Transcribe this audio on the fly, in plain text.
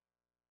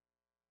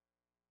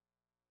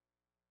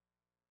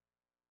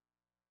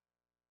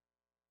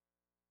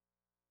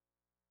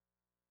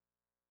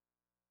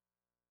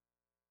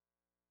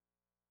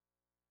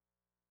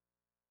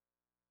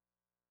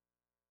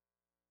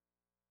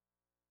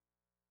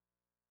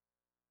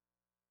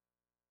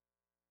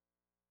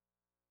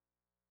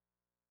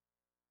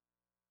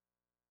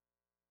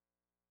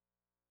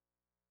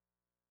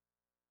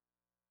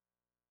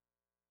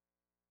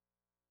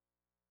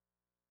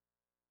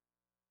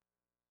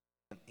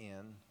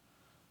in.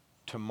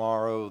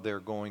 Tomorrow they're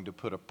going to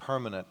put a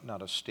permanent,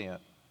 not a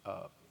stent,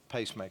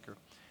 pacemaker.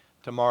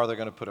 Tomorrow they're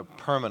going to put a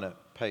permanent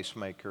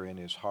pacemaker in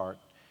his heart.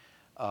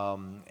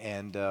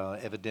 And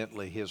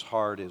evidently his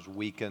heart is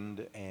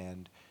weakened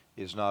and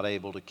is not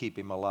able to keep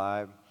him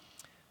alive.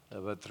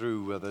 But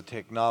through the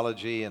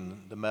technology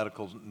and the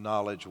medical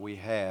knowledge we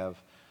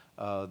have,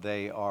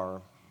 they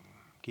are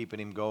keeping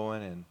him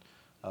going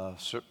and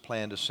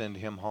plan to send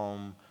him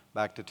home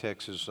back to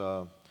Texas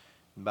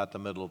about the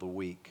middle of the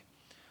week.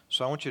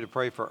 So I want you to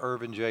pray for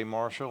Irvin J.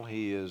 Marshall.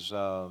 He is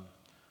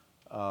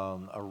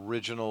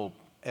original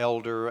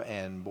elder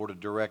and board of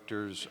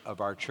directors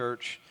of our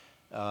church.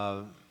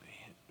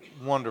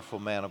 Wonderful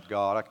man of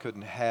God. I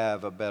couldn't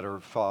have a better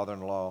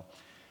father-in-law.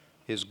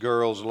 His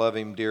girls love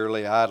him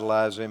dearly,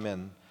 idolize him,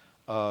 and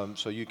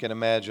so you can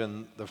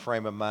imagine the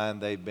frame of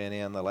mind they've been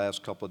in the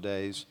last couple of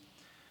days.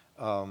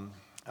 I'm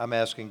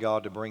asking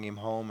God to bring him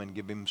home and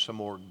give him some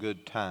more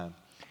good time.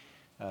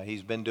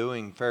 He's been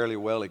doing fairly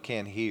well. He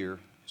can't hear,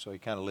 so he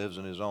kind of lives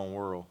in his own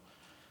world.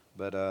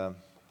 But other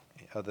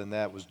than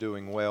that, was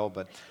doing well.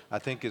 But I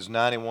think his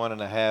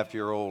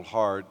 91-and-a-half-year-old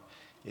heart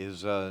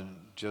is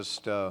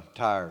just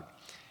tired.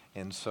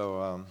 And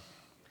so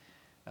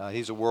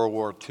he's a World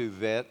War II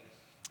vet,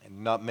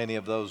 and not many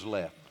of those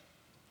left.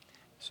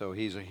 So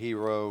he's a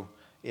hero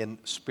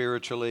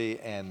spiritually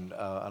and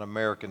an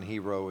American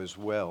hero as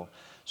well.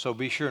 So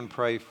be sure and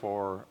pray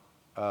for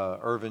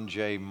Irvin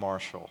J.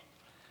 Marshall.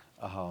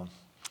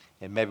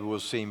 And maybe we'll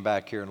see him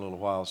back here in a little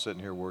while,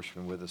 sitting here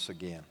worshiping with us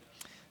again.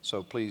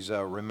 So please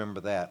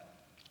remember that.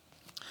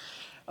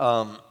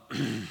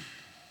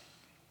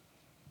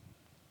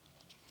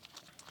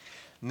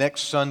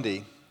 Next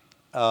Sunday,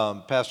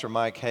 Pastor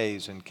Mike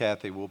Hayes and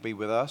Kathy will be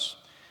with us.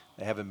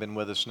 They haven't been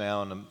with us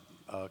now in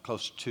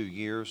close to 2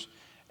 years,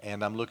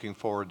 and I'm looking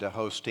forward to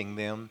hosting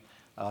them.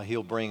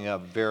 He'll bring a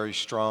very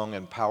strong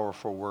and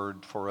powerful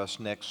word for us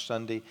next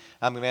Sunday.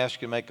 I'm going to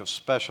ask you to make a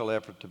special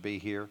effort to be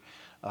here.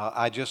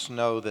 I just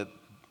know that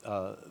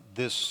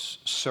this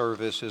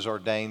service is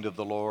ordained of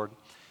the Lord.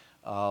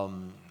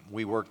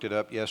 We worked it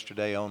up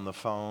yesterday on the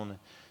phone,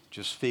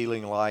 just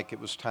feeling like it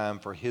was time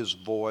for His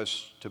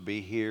voice to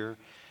be here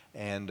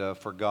and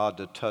for God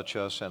to touch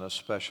us in a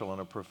special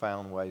and a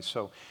profound way.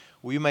 So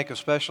will you make a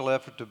special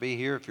effort to be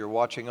here? If you're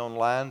watching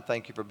online,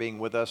 thank you for being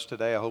with us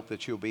today. I hope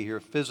that you'll be here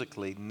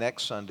physically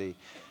next Sunday.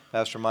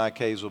 Pastor Mike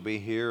Hayes will be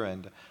here,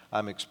 and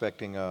I'm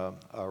expecting a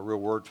real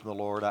word from the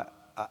Lord.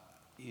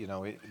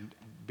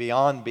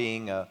 Beyond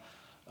being a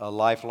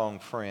lifelong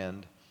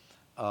friend,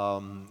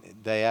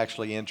 they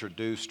actually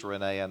introduced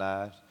Renee and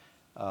I.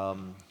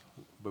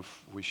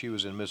 She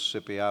was in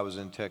Mississippi, I was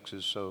in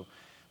Texas, so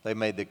they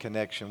made the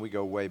connection. We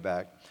go way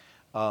back.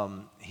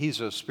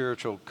 He's a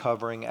spiritual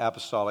covering,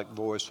 apostolic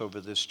voice over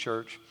this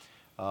church,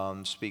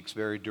 speaks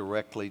very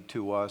directly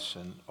to us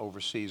and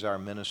oversees our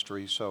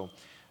ministry. So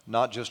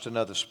not just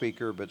another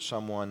speaker, but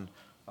someone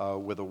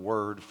with a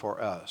word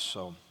for us.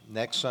 So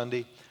next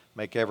Sunday,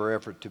 make every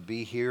effort to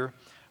be here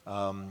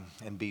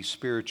and be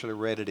spiritually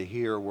ready to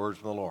hear a word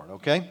from the Lord,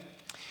 okay?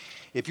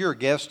 If you're a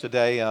guest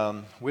today,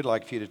 we'd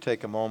like for you to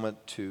take a moment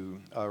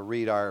to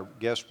read our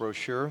guest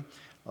brochure.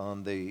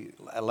 On the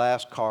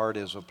last card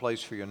is a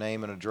place for your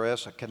name and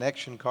address, a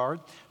connection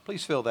card.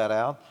 Please fill that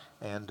out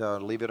and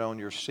leave it on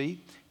your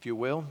seat, if you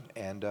will.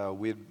 And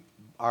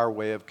our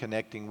way of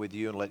connecting with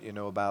you and let you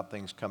know about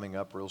things coming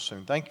up real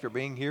soon. Thank you for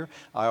being here.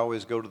 I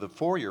always go to the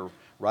foyer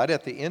right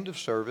at the end of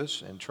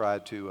service and try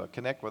to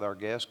connect with our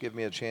guests. Give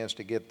me a chance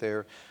to get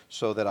there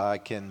so that I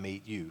can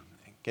meet you.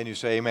 Can you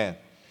say amen?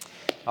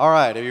 All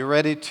right, are you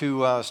ready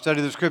to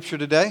study the Scripture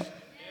today?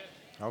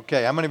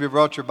 Okay, how many of you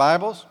brought your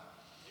Bibles?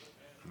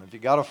 If you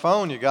got a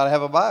phone, you got to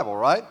have a Bible,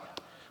 right?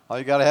 All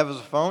you got to have is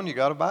a phone, you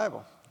got a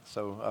Bible.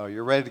 So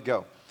you're ready to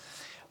go.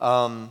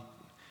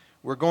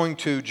 We're going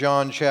to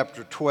John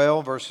chapter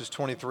 12, verses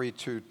 23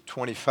 to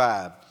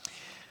 25.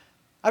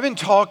 I've been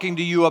talking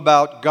to you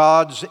about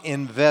God's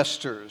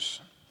investors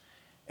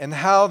and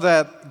how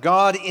that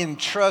God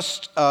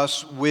entrusts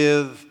us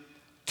with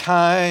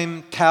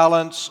time,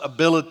 talents,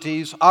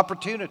 abilities,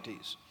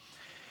 opportunities.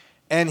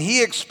 And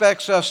He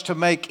expects us to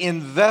make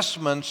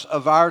investments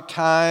of our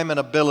time and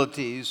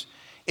abilities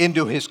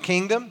into His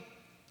kingdom,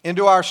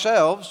 into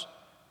ourselves,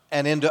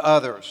 and into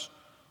others.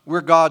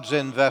 We're God's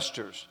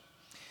investors.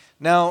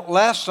 Now,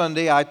 last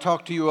Sunday I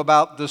talked to you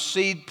about the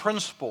seed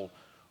principle,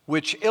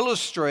 which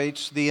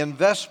illustrates the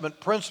investment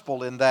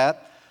principle in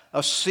that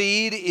a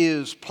seed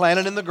is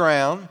planted in the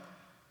ground,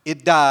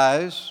 it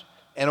dies,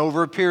 and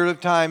over a period of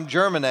time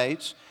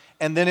germinates,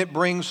 and then it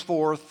brings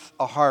forth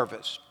a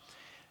harvest.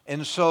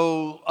 And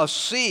so a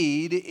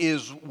seed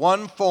is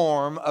one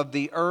form of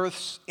the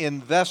earth's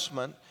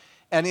investment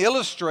and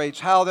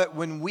illustrates how that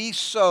when we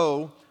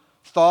sow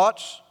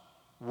thoughts,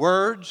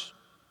 words,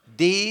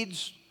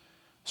 deeds,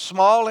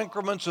 small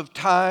increments of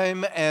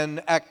time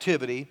and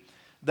activity,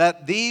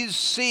 that these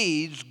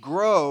seeds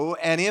grow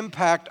and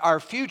impact our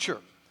future.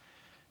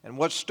 And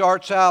what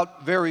starts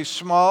out very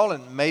small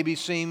and maybe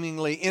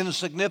seemingly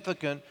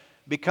insignificant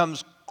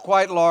becomes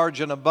quite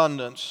large in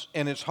abundance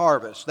in its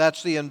harvest.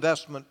 That's the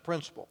investment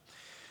principle.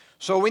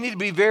 So we need to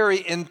be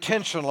very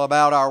intentional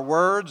about our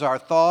words, our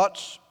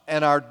thoughts,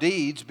 and our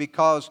deeds,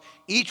 because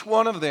each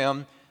one of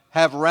them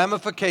have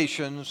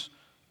ramifications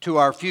to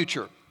our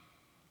future.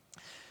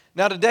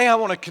 Now today I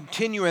want to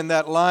continue in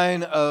that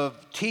line of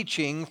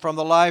teaching from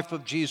the life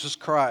of Jesus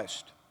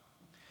Christ.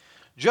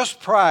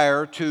 Just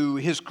prior to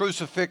his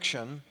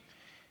crucifixion,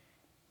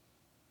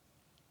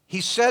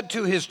 he said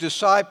to his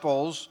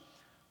disciples,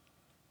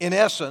 in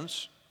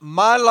essence,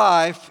 my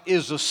life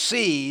is a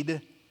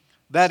seed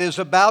that is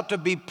about to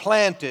be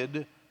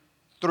planted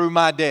through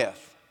my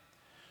death.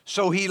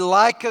 So he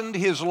likened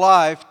his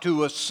life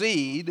to a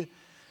seed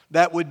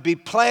that would be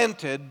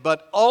planted,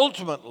 but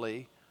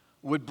ultimately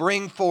would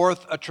bring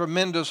forth a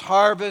tremendous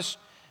harvest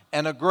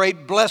and a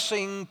great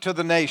blessing to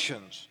the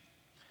nations.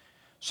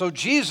 So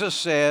Jesus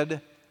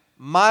said,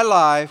 my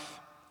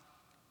life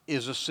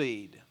is a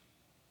seed.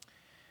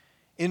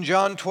 In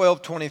John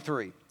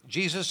 12:23,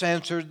 Jesus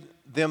answered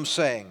them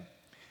saying,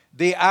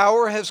 the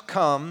hour has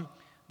come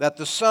that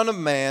the Son of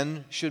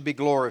Man should be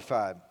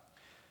glorified.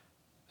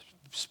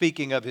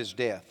 Speaking of his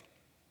death.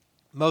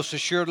 Most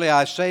assuredly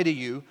I say to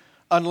you,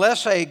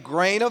 unless a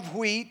grain of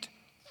wheat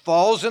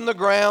falls in the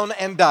ground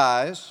and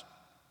dies,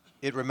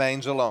 it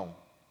remains alone.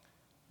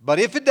 But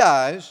if it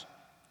dies,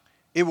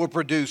 it will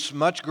produce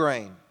much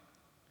grain.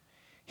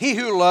 He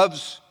who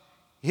loves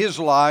his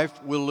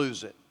life will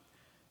lose it,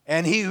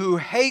 and he who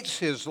hates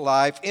his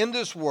life in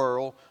this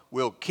world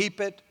will keep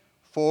it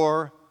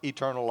for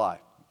eternal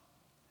life.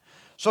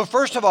 So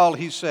first of all,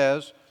 he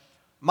says,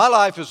 my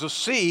life is a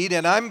seed,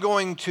 and I'm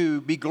going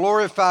to be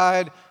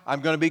glorified,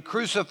 I'm going to be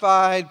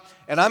crucified,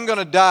 and I'm going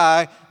to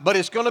die, but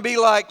it's going to be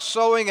like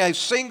sowing a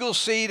single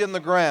seed in the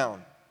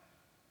ground.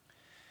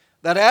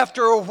 That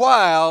after a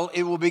while,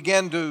 it will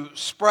begin to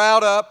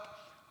sprout up,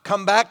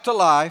 come back to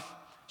life,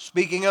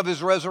 speaking of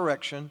his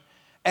resurrection,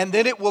 and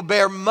then it will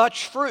bear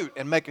much fruit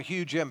and make a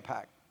huge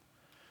impact.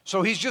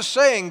 So he's just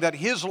saying that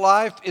his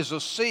life is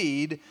a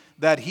seed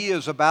that he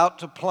is about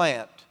to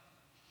plant.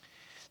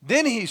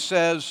 Then he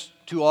says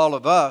to all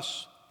of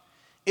us,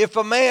 if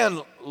a man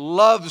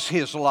loves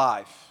his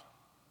life,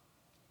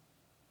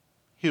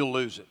 he'll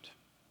lose it.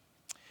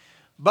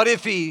 But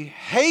if he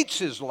hates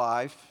his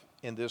life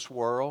in this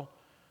world,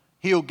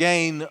 he'll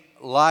gain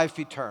life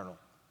eternal.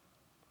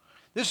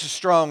 This is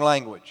strong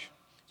language.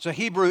 It's a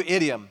Hebrew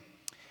idiom.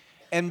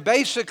 And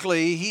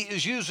basically, he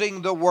is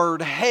using the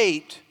word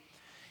hate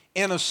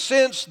in a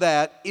sense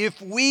that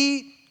if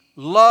we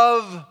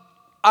love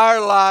our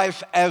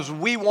life as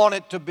we want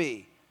it to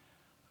be,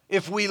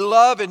 if we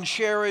love and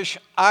cherish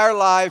our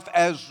life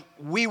as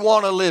we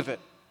want to live it,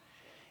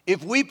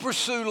 if we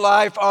pursue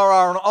life on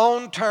our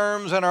own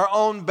terms and our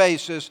own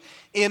basis,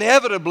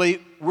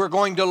 inevitably we're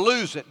going to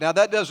lose it. Now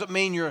that doesn't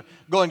mean you're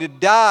going to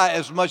die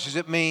as much as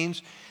it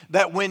means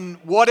that when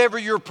whatever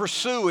you're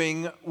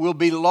pursuing will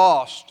be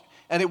lost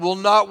and it will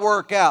not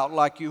work out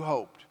like you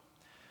hoped.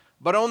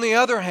 But on the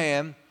other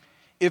hand,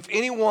 if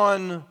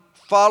anyone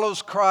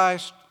follows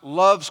Christ,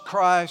 loves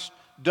Christ,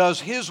 does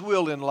his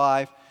will in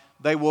life,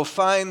 they will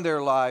find their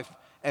life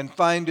and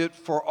find it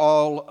for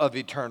all of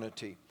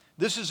eternity.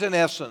 This is in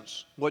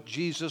essence what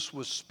Jesus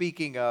was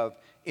speaking of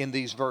in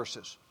these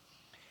verses.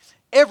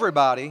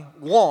 Everybody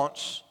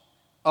wants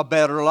a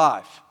better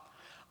life.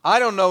 I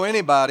don't know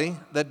anybody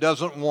that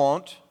doesn't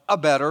want a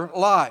better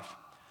life.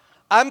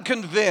 I'm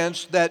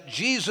convinced that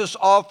Jesus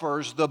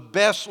offers the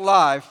best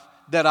life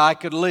that I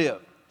could live.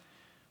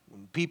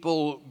 When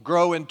people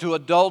grow into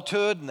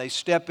adulthood and they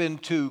step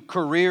into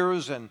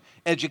careers and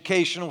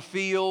educational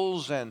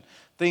fields and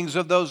things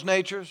of those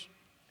natures,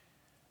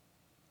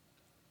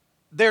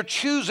 they're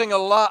choosing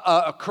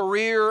a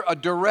career, a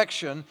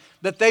direction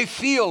that they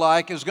feel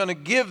like is going to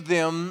give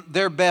them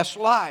their best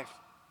life.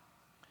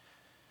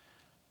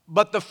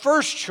 But the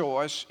first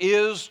choice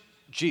is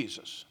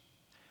Jesus.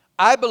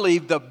 I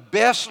believe the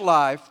best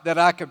life that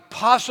I could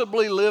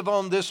possibly live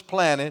on this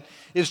planet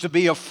is to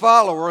be a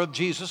follower of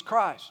Jesus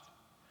Christ.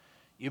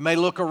 You may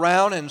look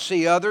around and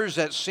see others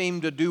that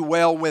seem to do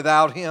well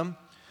without Him,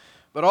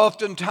 but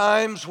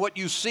oftentimes what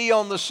you see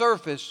on the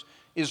surface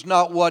is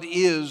not what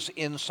is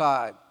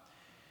inside.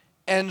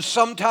 And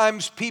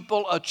sometimes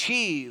people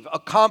achieve,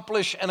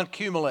 accomplish, and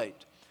accumulate,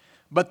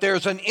 but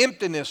there's an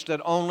emptiness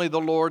that only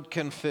the Lord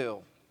can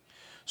fill.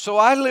 So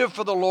I live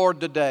for the Lord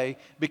today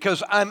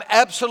because I'm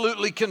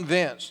absolutely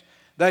convinced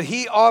that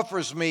He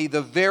offers me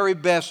the very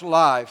best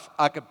life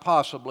I could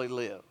possibly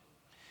live.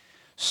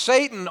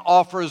 Satan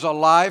offers a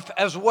life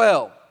as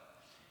well.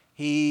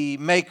 He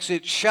makes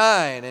it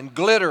shine and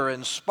glitter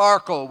and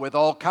sparkle with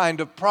all kinds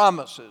of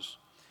promises.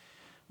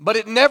 But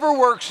it never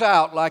works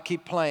out like he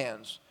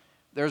plans.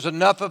 There's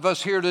enough of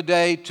us here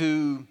today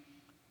to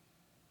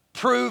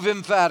prove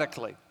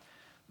emphatically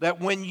that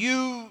when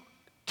you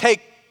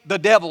take the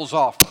devil's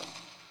offer,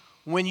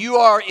 when you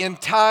are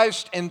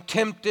enticed and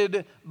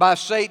tempted by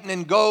Satan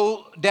and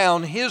go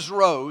down his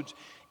roads,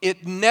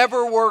 it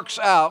never works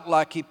out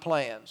like he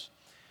plans.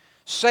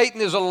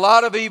 Satan is a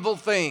lot of evil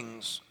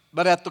things,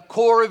 but at the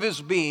core of his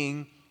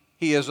being,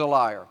 he is a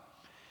liar.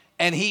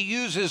 And he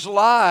uses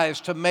lies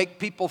to make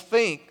people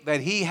think that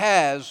he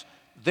has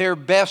their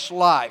best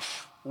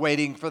life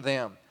waiting for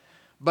them.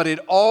 But it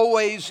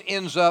always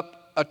ends up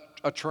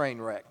a train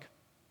wreck.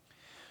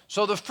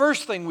 So the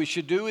first thing we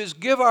should do is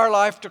give our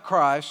life to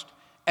Christ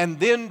and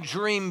then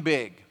dream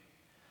big.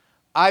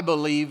 I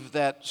believe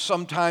that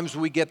sometimes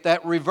we get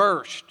that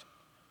reversed.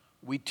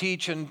 We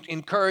teach and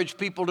encourage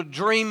people to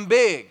dream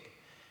big.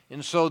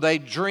 And so they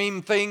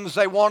dream things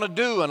they want to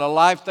do and a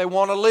life they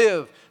want to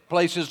live,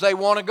 places they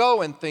want to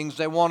go and things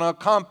they want to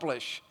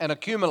accomplish and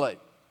accumulate.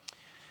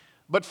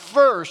 But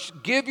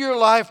first, give your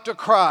life to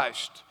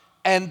Christ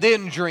and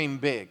then dream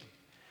big.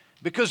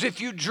 Because if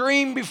you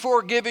dream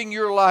before giving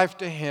your life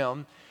to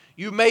Him,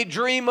 you may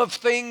dream of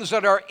things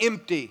that are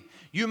empty.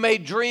 You may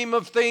dream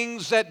of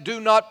things that do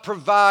not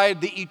provide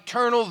the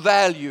eternal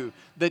value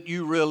that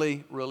you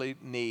really, really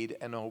need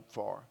and hope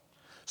for.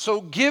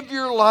 So give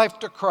your life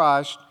to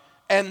Christ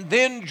and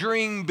then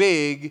dream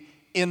big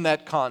in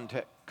that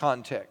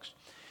context.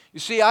 You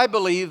see, I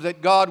believe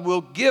that God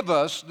will give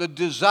us the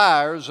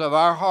desires of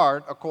our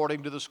heart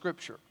according to the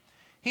Scripture.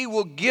 He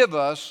will give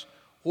us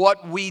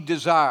what we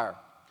desire.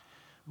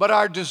 But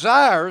our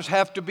desires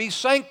have to be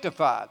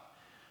sanctified,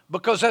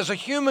 because as a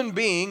human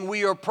being,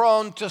 we are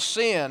prone to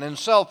sin and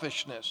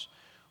selfishness.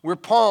 We're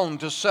prone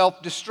to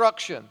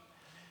self-destruction.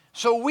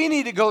 So we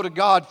need to go to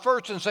God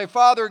first and say,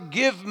 Father,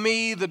 give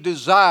me the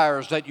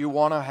desires that you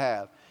want to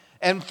have.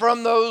 And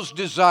from those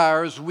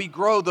desires, we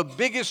grow the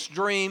biggest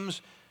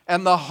dreams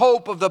and the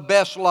hope of the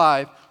best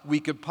life we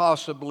could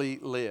possibly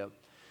live.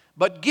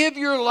 But give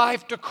your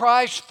life to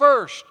Christ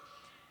first,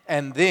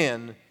 and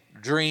then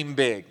dream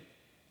big.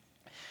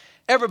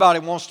 Everybody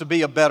wants to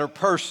be a better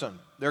person.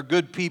 They're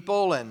good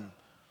people and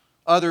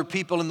other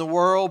people in the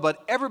world,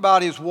 but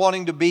everybody is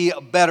wanting to be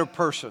a better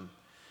person.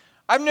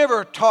 I've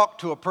never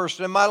talked to a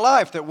person in my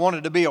life that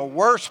wanted to be a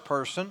worse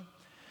person.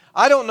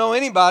 I don't know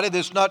anybody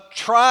that's not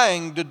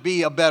trying to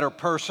be a better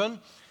person.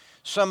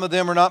 Some of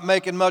them are not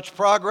making much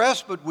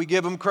progress, but we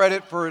give them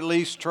credit for at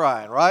least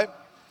trying, right?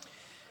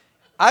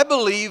 I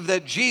believe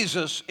that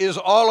Jesus is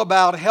all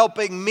about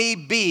helping me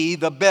be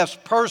the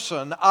best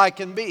person I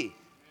can be.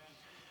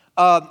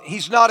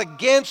 He's not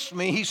against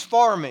me, He's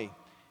for me.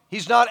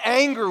 He's not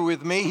angry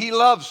with me, He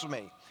loves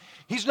me.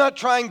 He's not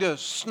trying to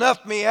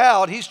snuff me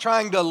out, He's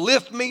trying to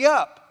lift me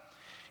up.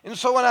 And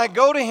so when I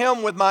go to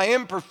Him with my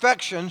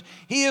imperfections,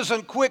 He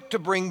isn't quick to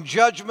bring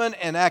judgment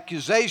and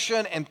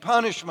accusation and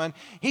punishment.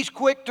 He's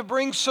quick to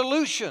bring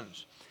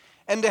solutions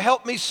and to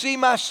help me see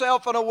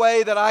myself in a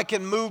way that I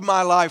can move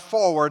my life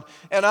forward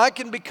and I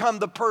can become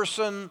the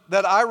person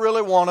that I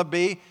really want to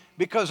be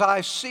because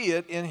I see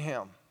it in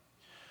Him.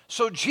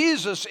 So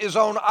Jesus is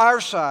on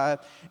our side,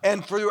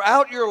 and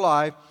throughout your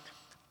life,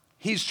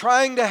 He's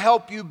trying to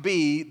help you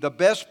be the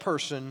best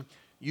person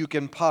you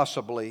can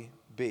possibly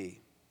be.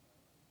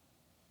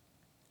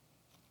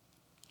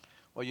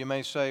 Well, you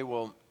may say,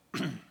 well,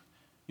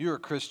 you're a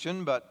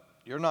Christian, but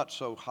you're not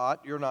so hot,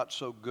 you're not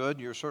so good,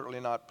 you're certainly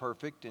not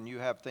perfect, and you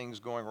have things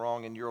going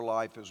wrong in your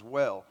life as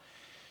well.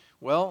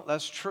 Well,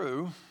 that's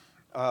true.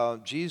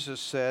 Jesus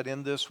said,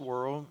 in this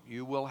world,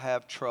 you will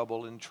have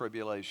trouble and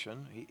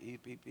tribulation.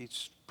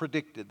 He's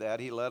predicted that.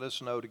 He let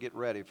us know to get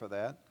ready for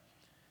that.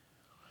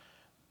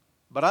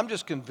 But I'm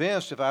just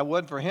convinced if I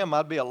wasn't for Him,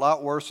 I'd be a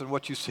lot worse than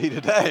what you see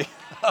today.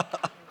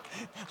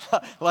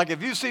 Like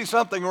if you see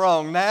something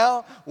wrong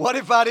now, what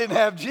if I didn't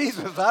have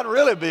Jesus? I'd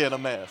really be in a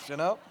mess, you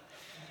know?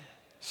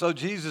 So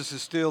Jesus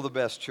is still the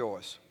best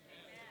choice.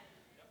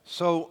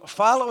 So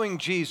following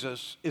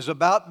Jesus is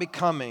about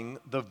becoming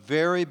the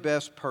very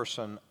best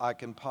person I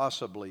can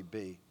possibly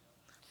be.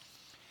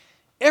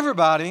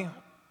 Everybody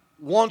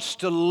wants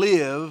to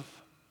live,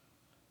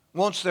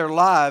 wants their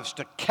lives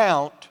to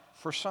count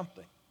for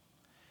something.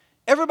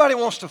 Everybody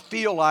wants to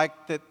feel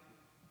like that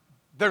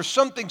there's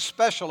something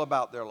special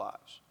about their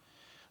lives,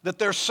 that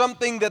there's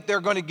something that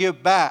they're going to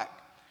give back,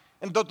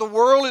 and that the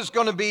world is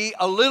going to be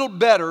a little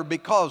better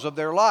because of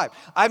their life.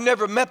 I've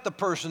never met the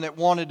person that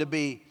wanted to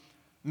be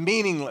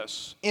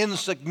meaningless,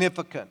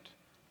 insignificant.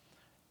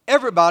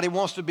 Everybody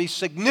wants to be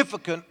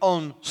significant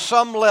on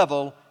some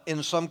level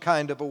in some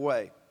kind of a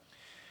way.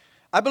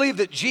 I believe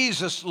that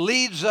Jesus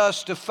leads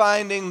us to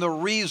finding the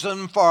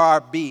reason for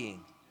our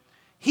being.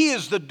 He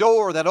is the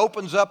door that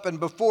opens up and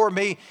before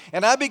me,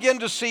 and I begin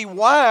to see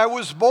why I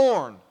was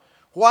born,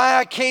 why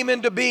I came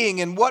into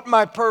being, and what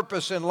my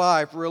purpose in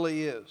life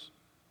really is.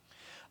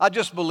 I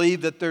just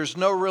believe that there's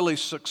no really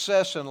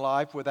success in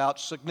life without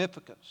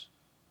significance.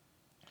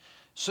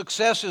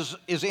 Success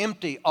is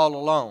empty all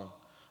alone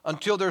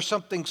until there's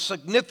something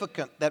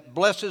significant that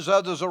blesses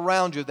others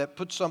around you, that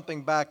puts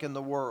something back in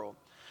the world.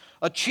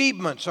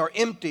 Achievements are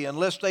empty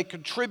unless they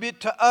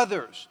contribute to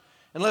others,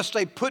 unless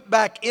they put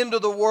back into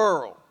the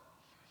world.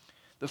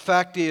 The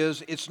fact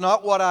is, it's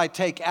not what I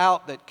take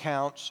out that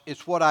counts,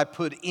 it's what I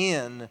put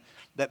in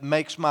that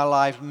makes my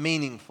life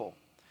meaningful.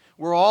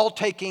 We're all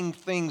taking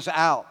things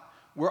out.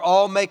 We're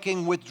all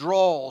making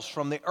withdrawals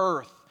from the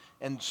earth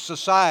and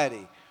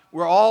society.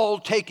 We're all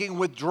taking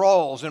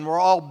withdrawals and we're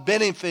all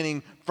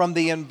benefiting from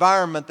the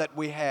environment that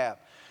we have.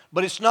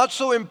 But it's not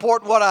so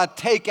important what I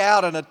take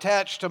out and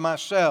attach to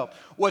myself.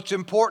 What's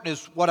important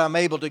is what I'm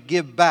able to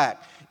give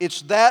back.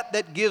 It's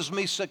that gives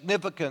me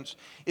significance.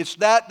 It's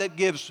that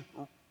gives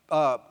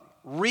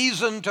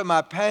reason to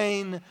my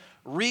pain,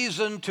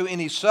 reason to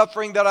any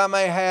suffering that I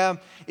may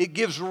have. It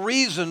gives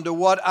reason to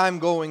what I'm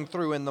going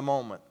through in the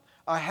moment.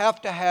 I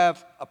have to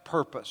have a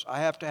purpose. I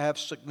have to have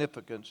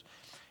significance.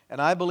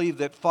 And I believe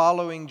that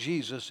following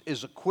Jesus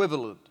is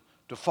equivalent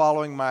to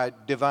following my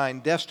divine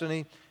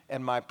destiny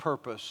and my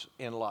purpose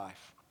in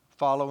life.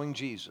 Following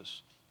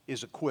Jesus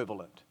is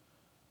equivalent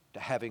to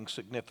having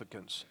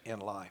significance in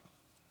life.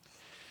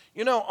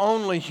 You know,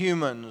 only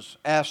humans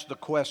ask the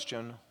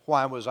question,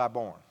 why was I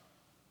born?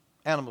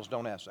 Animals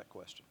don't ask that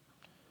question.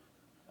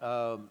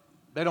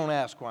 They don't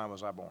ask, why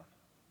was I born?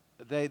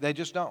 They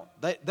just don't.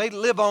 They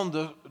live on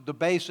the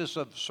basis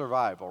of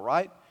survival,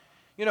 right?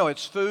 You know,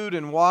 it's food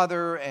and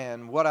water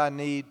and what I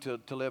need to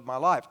live my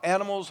life.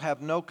 Animals have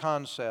no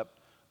concept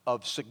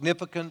of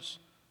significance,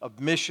 of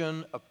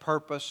mission, of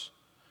purpose.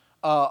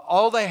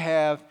 All they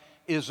have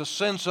is a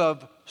sense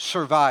of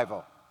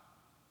survival.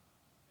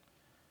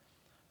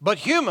 But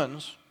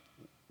humans,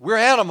 we're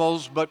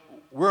animals, but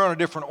we're on a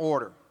different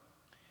order.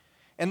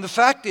 And the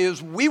fact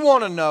is, we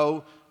want to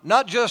know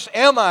not just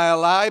am I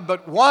alive,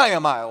 but why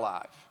am I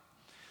alive?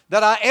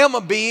 That I am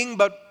a being,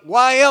 but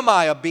why am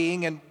I a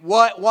being, and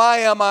why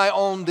am I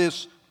on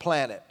this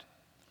planet?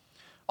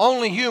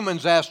 Only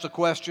humans ask the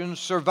question,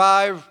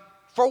 survive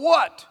for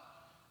what?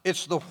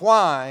 It's the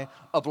why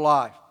of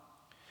life.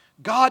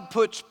 God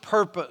puts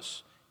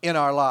purpose in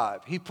our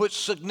life. He puts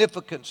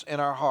significance in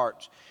our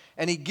hearts.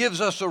 And He gives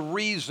us a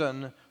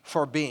reason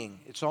for being.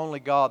 It's only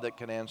God that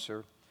can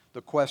answer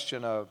the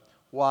question of,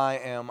 why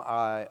am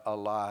I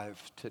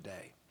alive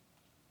today?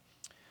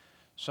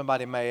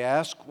 Somebody may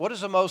ask, what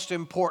is the most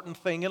important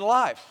thing in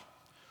life?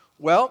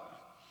 Well,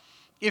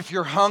 if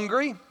you're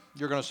hungry,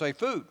 you're going to say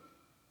food.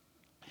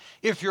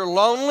 If you're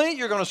lonely,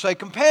 you're going to say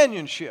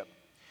companionship.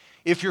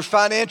 If you're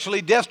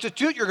financially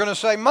destitute, you're going to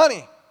say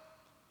money.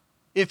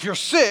 If you're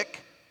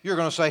sick, you're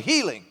going to say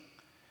healing,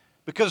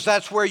 because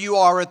that's where you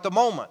are at the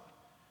moment.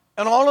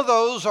 And all of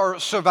those are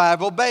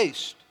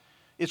survival-based.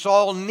 It's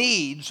all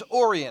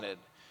needs-oriented.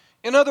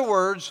 In other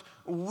words,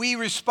 we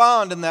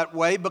respond in that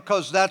way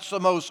because that's the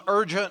most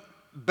urgent,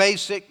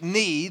 basic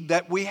need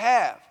that we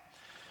have.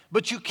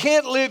 But you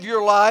can't live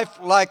your life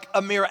like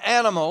a mere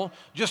animal,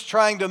 just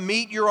trying to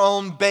meet your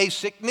own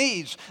basic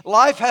needs.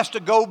 Life has to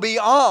go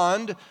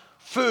beyond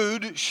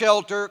food,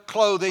 shelter,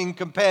 clothing,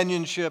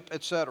 companionship,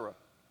 etc.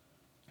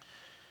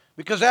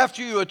 Because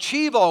after you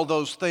achieve all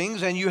those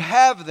things and you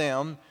have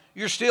them,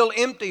 you're still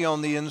empty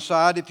on the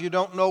inside if you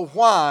don't know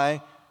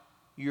why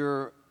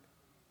you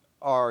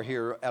are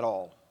here at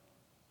all.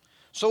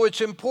 So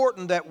it's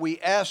important that we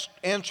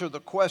answer the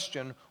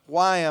question,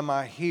 why am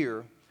I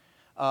here?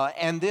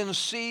 And then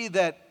see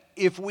that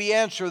if we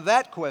answer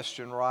that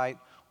question right,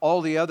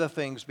 all the other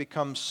things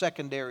become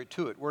secondary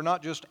to it. We're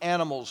not just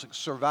animals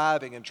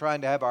surviving and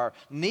trying to have our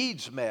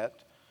needs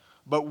met,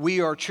 but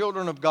we are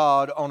children of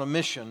God on a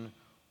mission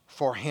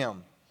for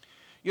Him.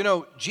 You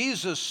know,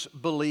 Jesus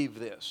believed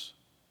this.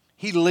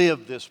 He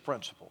lived this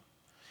principle.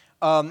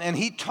 And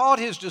He taught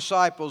His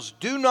disciples,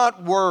 do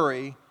not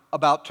worry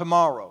about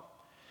tomorrow.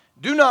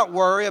 Do not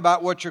worry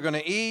about what you're going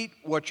to eat,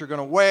 what you're going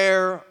to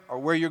wear, or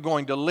where you're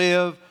going to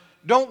live.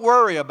 Don't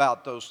worry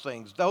about those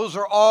things. Those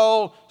are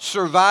all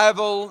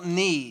survival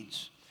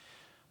needs.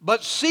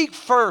 But seek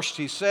first,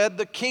 He said,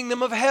 the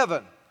kingdom of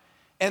heaven.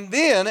 And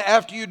then,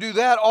 after you do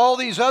that, all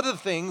these other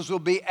things will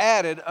be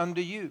added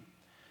unto you.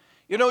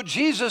 You know,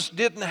 Jesus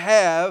didn't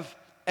have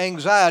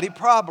anxiety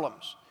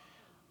problems.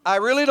 I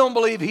really don't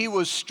believe He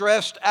was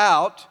stressed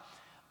out,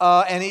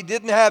 and He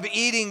didn't have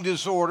eating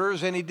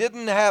disorders, and He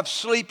didn't have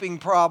sleeping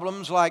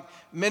problems like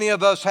many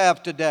of us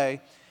have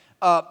today.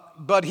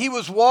 But He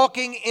was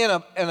walking in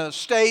a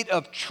state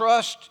of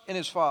trust in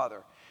His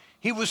Father.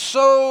 He was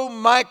so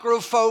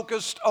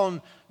micro-focused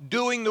on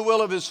doing the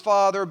will of His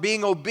Father,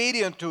 being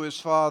obedient to His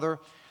Father,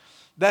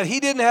 that He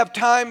didn't have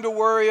time to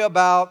worry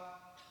about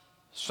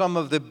some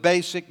of the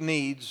basic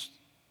needs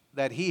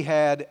that He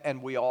had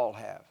and we all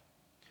have.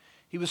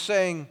 He was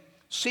saying,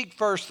 seek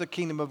first the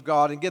kingdom of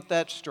God and get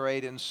that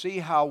straight and see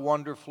how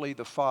wonderfully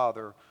the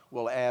Father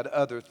will add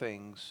other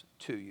things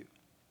to you.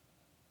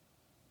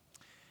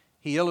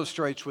 He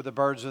illustrates with the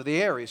birds of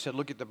the air. He said,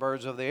 look at the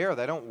birds of the air.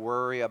 They don't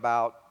worry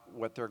about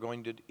what they're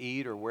going to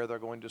eat or where they're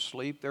going to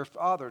sleep. Their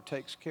Father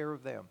takes care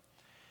of them.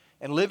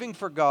 And living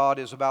for God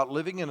is about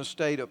living in a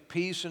state of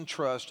peace and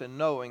trust and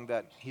knowing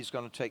that He's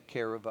going to take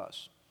care of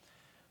us.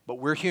 But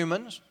we're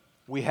humans.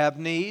 We have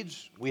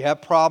needs. We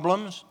have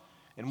problems.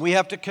 And we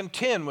have to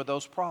contend with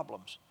those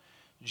problems.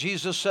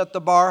 Jesus set the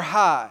bar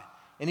high,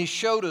 and He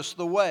showed us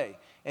the way.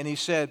 And He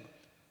said,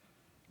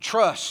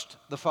 trust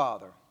the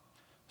Father.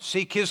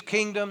 Seek His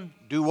kingdom,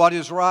 do what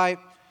is right,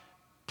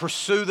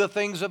 pursue the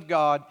things of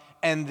God,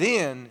 and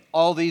then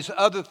all these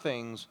other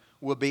things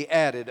will be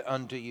added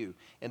unto you.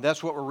 And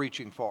that's what we're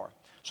reaching for.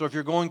 So if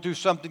you're going through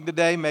something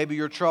today, maybe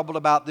you're troubled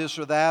about this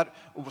or that,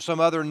 or some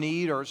other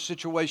need or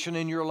situation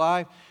in your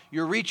life,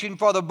 you're reaching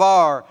for the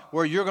bar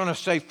where you're going to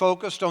stay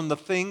focused on the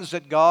things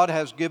that God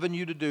has given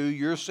you to do,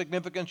 your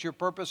significance, your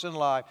purpose in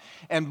life,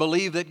 and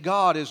believe that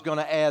God is going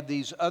to add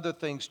these other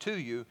things to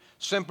you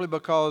simply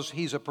because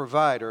He's a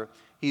provider.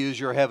 He is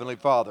your Heavenly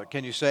Father.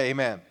 Can you say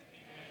amen?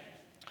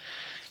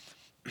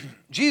 Amen.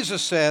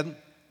 Jesus said,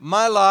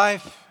 my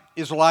life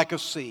is like a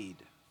seed.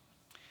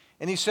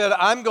 And He said,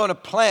 I'm going to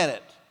plant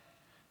it.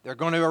 They're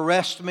going to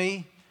arrest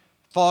me,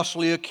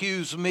 falsely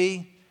accuse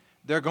me.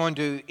 They're going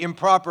to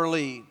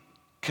improperly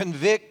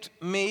convict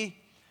me.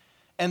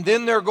 And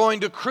then they're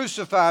going to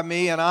crucify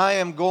me, and I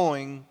am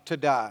going to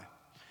die.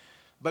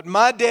 But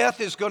my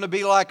death is going to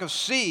be like a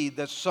seed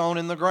that's sown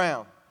in the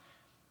ground.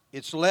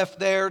 It's left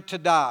there to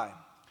die.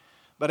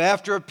 But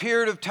after a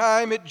period of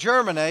time, it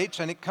germinates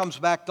and it comes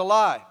back to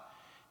life.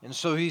 And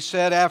so He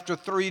said, after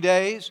 3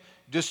 days,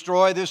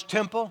 destroy this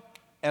temple,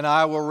 and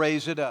I will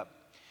raise it up.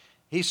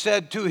 He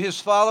said to His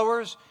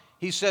followers,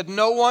 He said,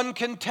 no one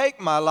can take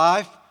my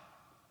life,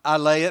 I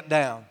lay it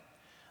down.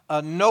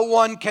 No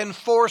one can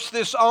force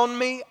this on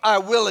me, I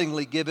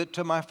willingly give it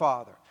to my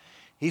Father.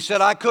 He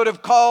said, I could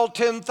have called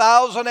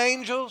 10,000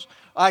 angels,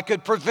 I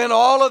could prevent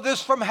all of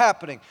this from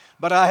happening,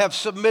 but I have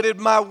submitted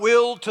my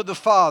will to the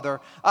Father.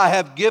 I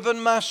have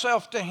given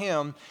myself to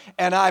Him,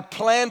 and I'm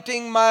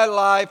planting my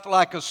life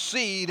like a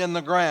seed in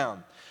the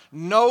ground,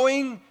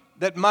 knowing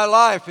that my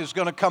life is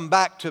going to come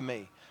back to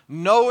me.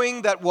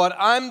 Knowing that what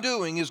I'm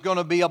doing is going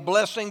to be a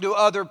blessing to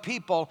other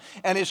people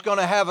and it's going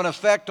to have an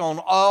effect on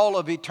all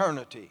of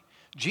eternity.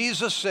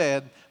 Jesus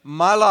said,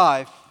 my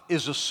life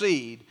is a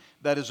seed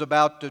that is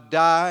about to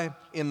die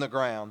in the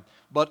ground,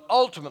 but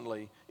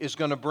ultimately is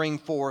going to bring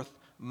forth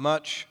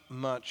much,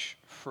 much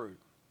fruit.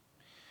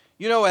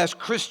 You know, as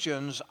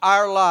Christians,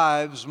 our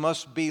lives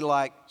must be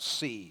like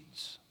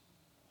seeds.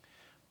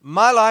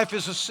 My life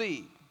is a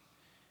seed.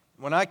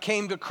 When I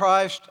came to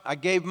Christ, I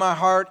gave my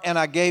heart and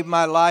I gave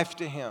my life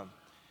to Him.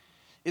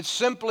 It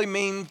simply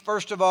means,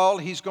 first of all,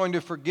 He's going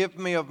to forgive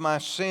me of my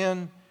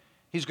sin.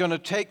 He's going to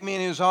take me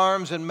in His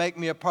arms and make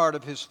me a part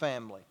of His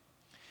family.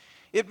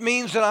 It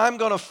means that I'm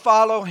going to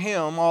follow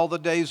Him all the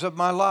days of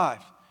my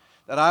life.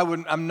 That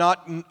I'm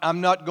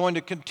not going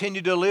to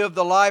continue to live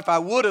the life I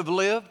would have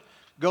lived,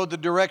 go the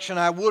direction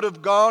I would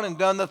have gone, and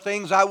done the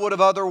things I would have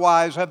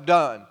otherwise have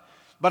done.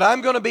 But I'm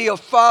going to be a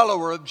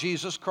follower of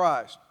Jesus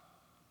Christ.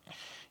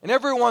 And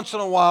every once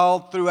in a while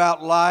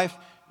throughout life,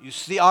 you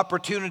see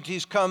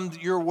opportunities come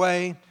your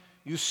way.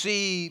 You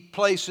see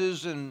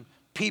places and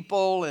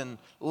people and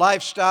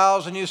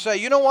lifestyles, and you say,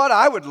 you know what,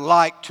 I would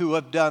like to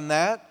have done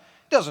that.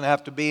 It doesn't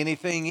have to be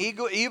anything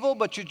evil,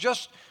 but you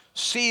just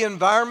see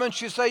environments,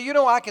 you say, you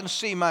know, I can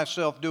see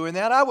myself doing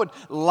that. I would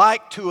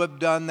like to have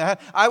done that.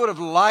 I would have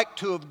liked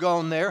to have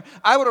gone there.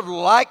 I would have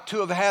liked to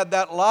have had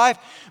that life.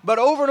 But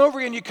over and over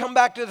again, you come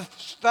back to the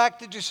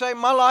fact that you say,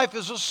 my life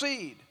is a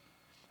seed.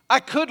 I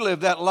could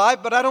live that life,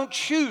 but I don't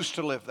choose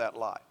to live that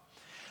life.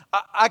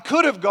 I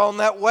could have gone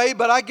that way,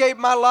 but I gave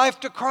my life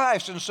to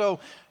Christ. And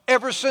so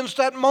ever since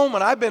that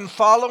moment, I've been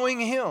following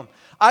Him.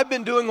 I've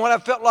been doing what I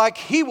felt like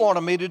He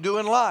wanted me to do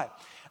in life.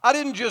 I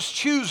didn't just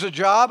choose a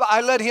job. I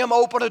let Him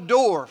open a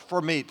door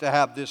for me to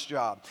have this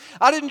job.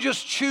 I didn't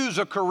just choose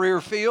a career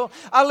field.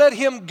 I let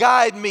Him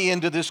guide me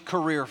into this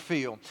career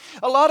field.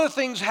 A lot of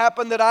things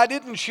happened that I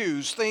didn't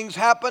choose. Things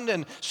happened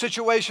and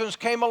situations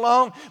came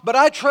along, but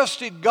I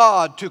trusted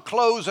God to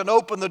close and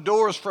open the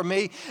doors for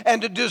me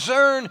and to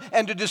discern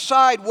and to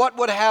decide what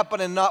would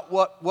happen and not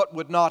what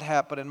would not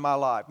happen in my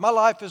life. My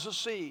life is a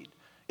seed.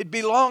 It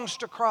belongs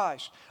to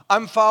Christ.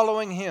 I'm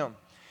following Him.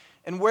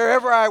 And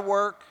wherever I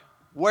work,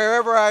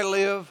 wherever I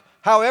live,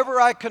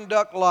 however I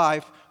conduct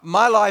life,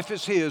 my life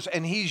is His,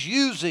 and He's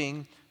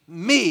using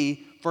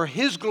me for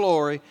His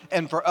glory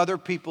and for other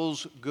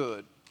people's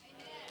good.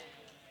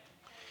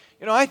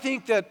 You know, I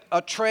think that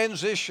a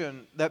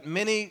transition that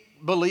many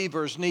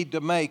believers need to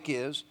make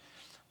is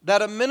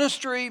that a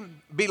ministry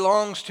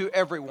belongs to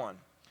everyone.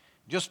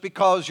 Just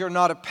because you're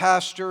not a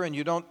pastor and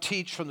you don't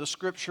teach from the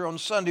Scripture on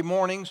Sunday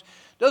mornings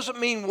doesn't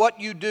mean what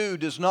you do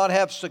does not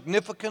have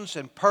significance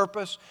and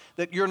purpose,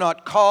 that you're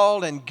not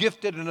called and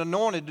gifted and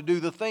anointed to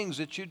do the things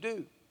that you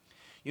do.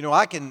 You know,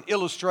 I can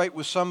illustrate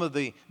with some of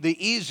the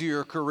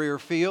easier career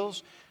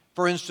fields.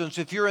 For instance,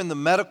 if you're in the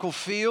medical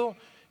field,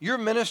 your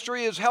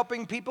ministry is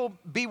helping people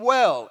be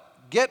well,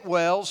 get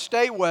well,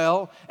 stay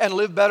well, and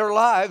live better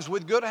lives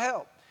with good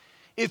health.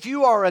 If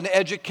you are an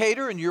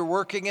educator and you're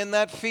working in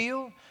that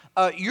field,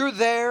 you're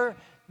there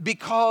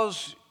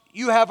because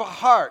you have a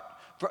heart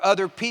for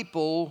other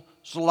people's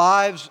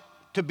lives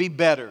to be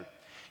better.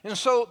 And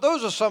so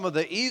those are some of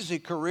the easy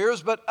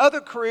careers, but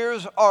other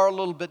careers are a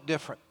little bit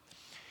different.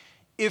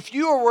 If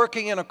you are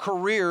working in a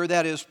career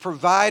that is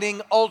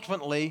providing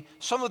ultimately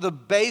some of the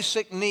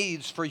basic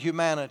needs for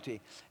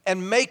humanity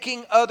and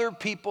making other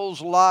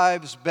people's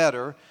lives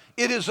better,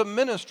 it is a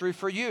ministry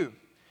for you.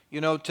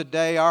 You know,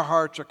 today our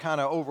hearts are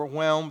kind of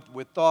overwhelmed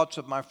with thoughts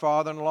of my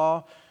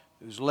father-in-law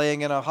who's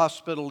laying in a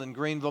hospital in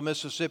Greenville,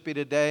 Mississippi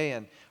today,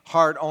 and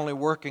heart only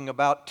working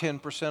about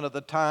 10% of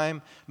the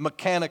time,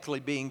 mechanically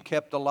being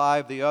kept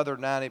alive the other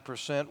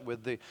 90%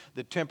 with the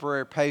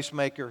temporary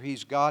pacemaker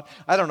he's got.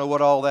 I don't know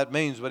what all that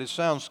means, but it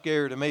sounds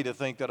scary to me to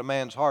think that a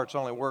man's heart's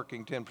only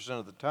working 10%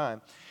 of the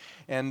time.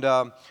 And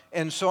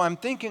so I'm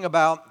thinking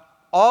about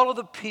all of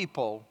the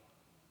people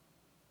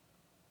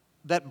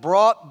that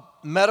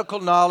brought medical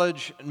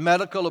knowledge,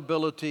 medical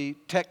ability,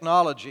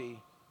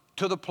 technology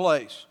to the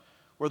place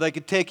where they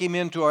could take him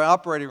into our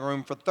operating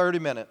room for 30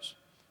 minutes,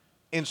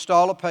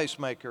 install a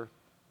pacemaker,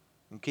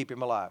 and keep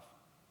him alive.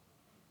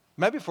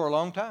 Maybe for a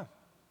long time.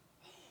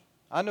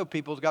 I know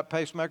people who've got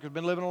pacemakers,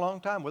 been living a long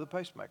time with a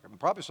pacemaker, and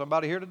probably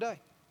somebody here today.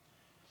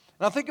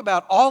 And I think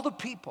about all the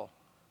people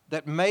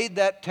that made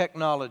that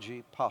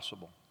technology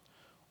possible.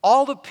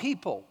 All the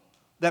people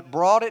that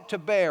brought it to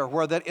bear,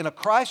 where that in a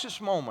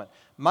crisis moment,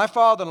 my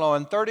father-in-law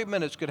in 30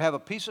 minutes could have a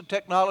piece of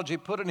technology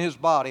put in his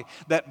body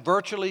that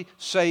virtually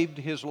saved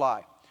his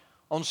life.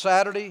 On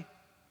Saturday,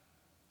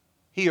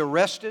 he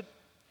arrested.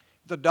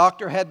 If the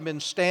doctor hadn't been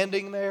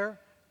standing there,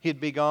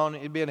 he'd be gone.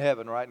 He'd be in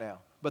heaven right now.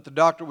 But the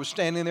doctor was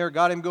standing there,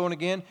 got him going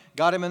again,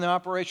 got him in the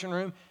operation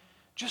room.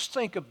 Just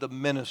think of the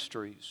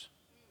ministries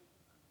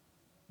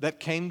that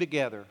came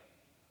together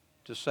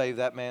to save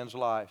that man's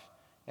life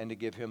and to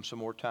give him some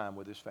more time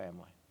with his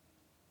family.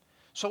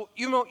 So,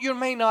 it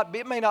may not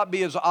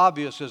be as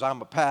obvious as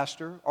I'm a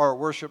pastor or a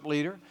worship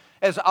leader,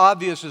 as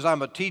obvious as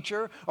I'm a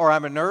teacher or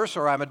I'm a nurse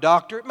or I'm a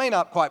doctor. It may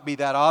not quite be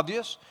that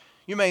obvious.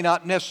 You may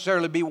not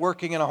necessarily be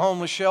working in a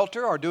homeless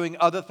shelter or doing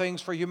other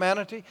things for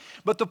humanity.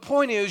 But the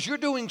point is, you're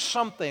doing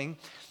something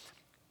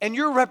and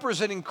you're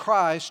representing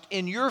Christ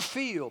in your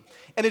field.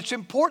 And it's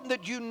important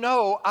that you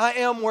know, I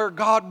am where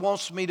God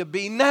wants me to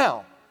be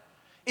now.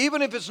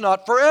 Even if it's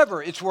not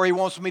forever, it's where He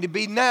wants me to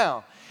be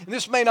now. And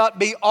this may not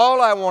be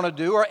all I want to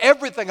do or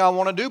everything I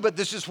want to do, but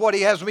this is what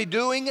He has me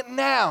doing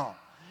now.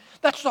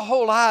 That's the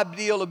whole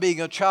ideal of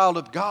being a child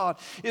of God,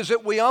 is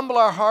that we humble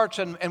our hearts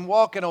and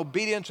walk in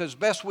obedience as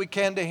best we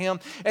can to Him.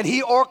 And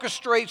He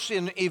orchestrates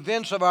in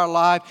events of our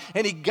life,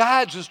 and He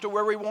guides us to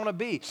where we want to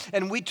be.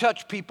 And we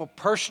touch people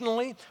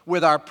personally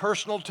with our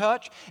personal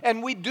touch,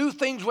 and we do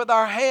things with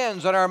our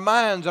hands and our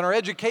minds and our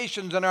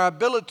educations and our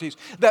abilities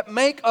that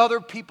make other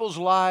people's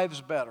lives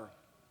better.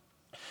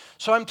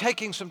 So I'm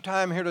taking some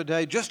time here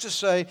today just to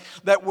say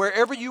that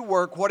wherever you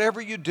work,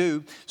 whatever you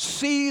do,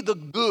 see the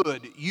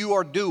good you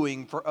are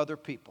doing for other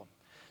people.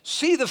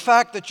 See the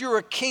fact that you're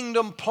a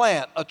kingdom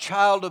plant, a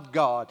child of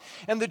God,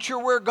 and that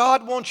you're where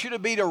God wants you to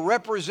be to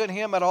represent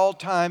Him at all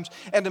times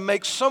and to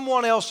make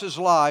someone else's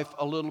life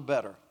a little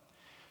better.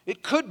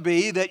 It could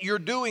be that you're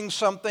doing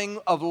something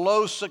of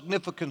low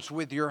significance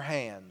with your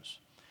hands.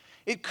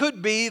 It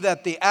could be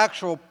that the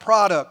actual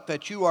product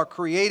that you are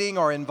creating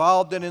or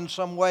involved in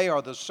some way, or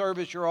the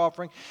service you're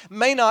offering,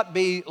 may not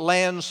be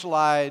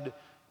landslide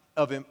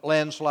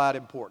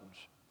importance.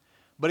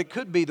 But it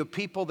could be the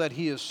people that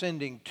He is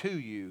sending to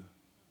you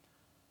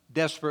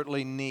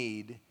desperately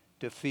need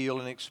to feel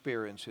and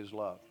experience His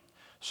love.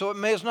 So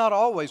it's not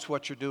always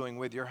what you're doing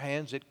with your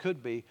hands. It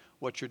could be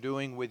what you're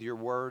doing with your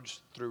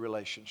words through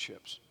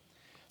relationships.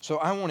 So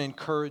I want to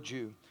encourage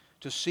you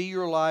to see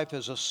your life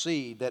as a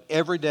seed that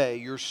every day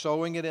you're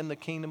sowing it in the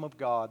kingdom of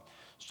God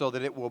so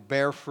that it will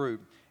bear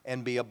fruit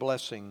and be a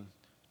blessing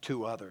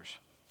to others.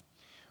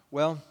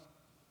 Well,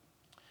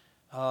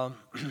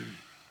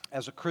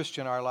 as a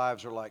Christian, our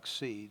lives are like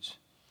seeds.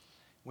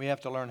 We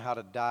have to learn how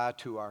to die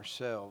to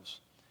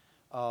ourselves.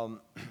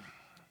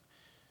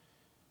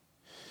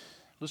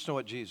 Listen to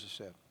what Jesus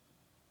said.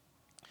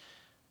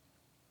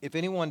 If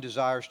anyone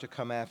desires to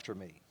come after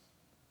me,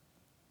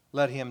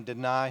 let him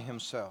deny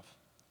himself.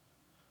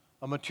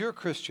 A mature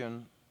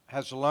Christian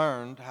has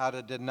learned how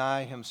to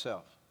deny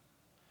himself.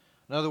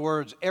 In other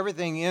words,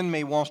 everything in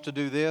me wants to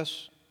do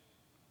this,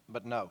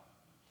 but no.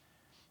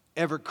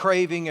 Every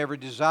craving, every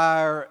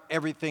desire,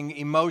 everything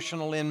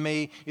emotional in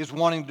me is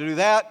wanting to do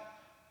that,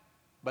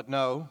 but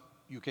no,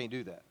 you can't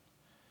do that.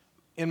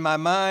 In my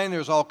mind,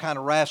 there's all kind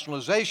of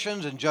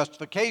rationalizations and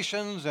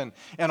justifications and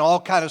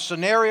all kind of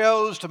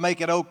scenarios to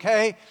make it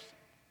okay,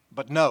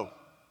 but no.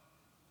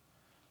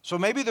 So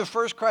maybe the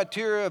first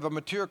criteria of a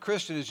mature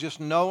Christian is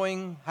just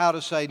knowing how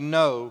to say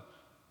no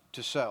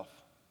to self.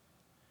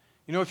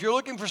 You know, if you're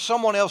looking for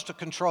someone else to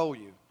control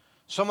you,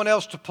 someone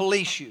else to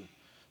police you,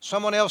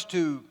 someone else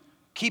to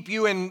keep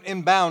you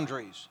in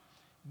boundaries,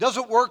 it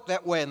doesn't work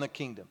that way in the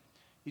kingdom.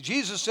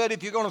 Jesus said,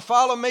 if you're going to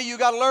follow me, you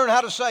got to learn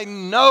how to say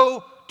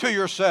no to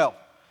yourself.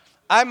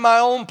 I'm my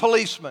own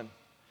policeman.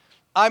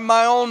 I'm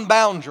my own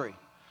boundary.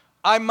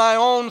 I'm my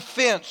own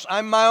fence.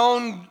 I'm my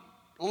own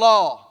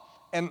law.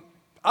 And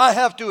I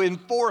have to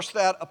enforce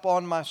that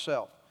upon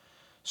myself.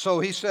 So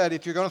he said,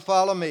 if you're going to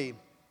follow me,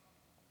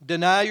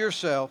 deny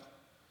yourself,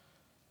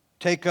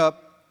 take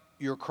up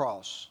your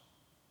cross,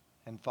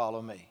 and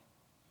follow me.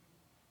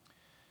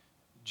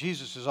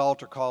 Jesus'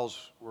 altar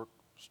calls were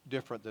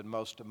different than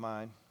most of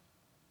mine.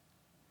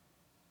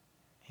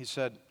 He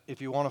said, if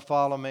you want to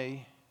follow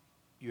me,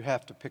 you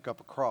have to pick up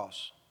a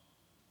cross.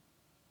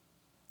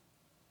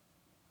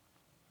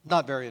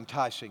 Not very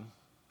enticing,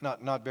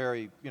 not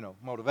very,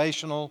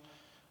 motivational.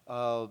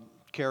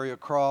 Carry a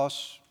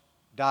cross,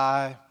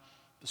 die,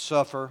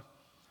 suffer,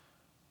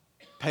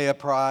 pay a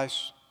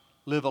price,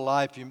 live a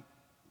life you're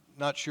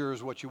not sure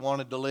is what you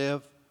wanted to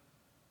live.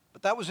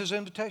 But that was his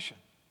invitation.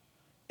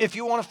 If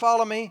you want to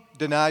follow me,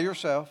 deny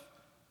yourself.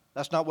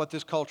 That's not what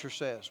this culture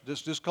says.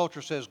 This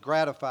culture says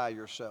gratify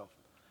yourself.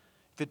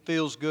 If it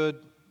feels good,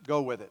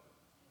 go with it.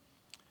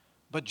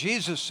 But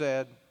Jesus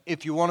said,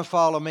 if you want to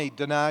follow me,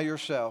 deny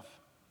yourself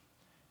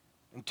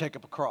and take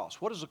up a cross.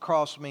 What does a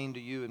cross mean to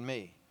you and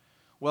me?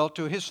 Well,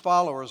 to his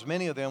followers,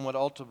 many of them would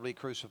ultimately be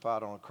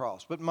crucified on a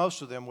cross, but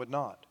most of them would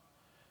not.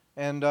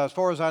 And as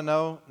far as I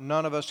know,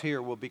 none of us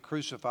here will be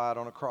crucified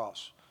on a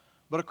cross.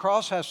 But a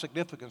cross has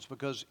significance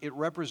because it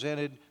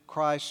represented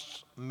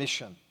Christ's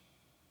mission.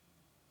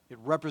 It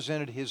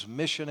represented his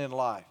mission in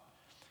life.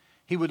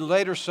 He would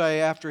later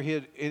say, after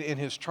in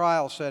his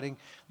trial setting,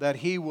 that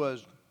he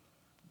was,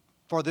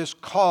 for this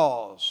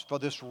cause, for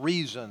this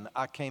reason,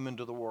 I came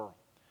into the world.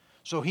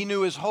 So he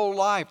knew his whole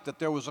life that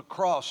there was a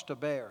cross to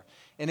bear.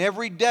 And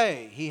every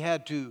day he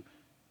had to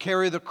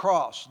carry the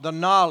cross, the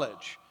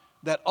knowledge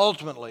that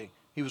ultimately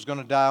he was going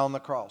to die on the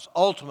cross.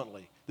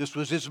 Ultimately, this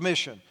was his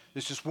mission.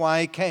 This is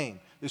why he came.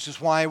 This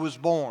is why he was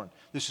born.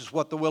 This is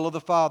what the will of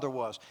the Father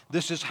was.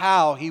 This is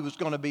how he was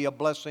going to be a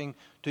blessing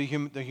to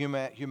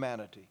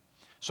humanity.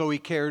 So he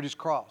carried his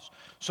cross.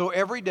 So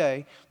every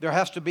day there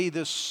has to be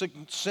this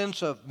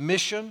sense of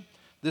mission,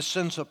 this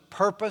sense of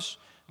purpose,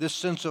 this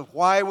sense of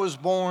why I was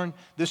born.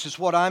 This is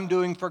what I'm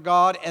doing for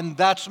God, and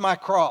that's my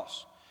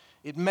cross.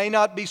 It may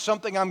not be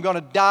something I'm going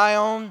to die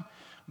on,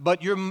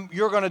 but you're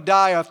going to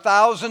die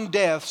 1,000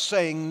 deaths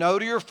saying no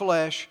to your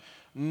flesh,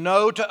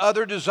 no to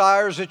other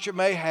desires that you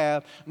may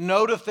have,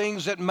 no to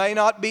things that may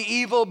not be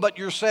evil, but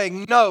you're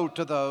saying no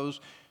to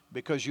those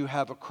because you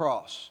have a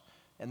cross.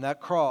 And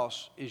that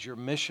cross is your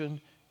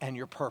mission and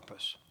your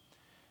purpose.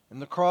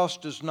 And the cross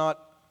does not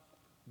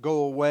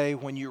go away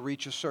when you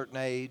reach a certain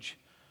age,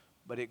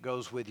 but it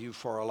goes with you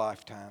for a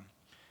lifetime.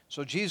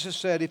 So Jesus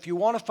said, if you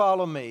want to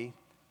follow me,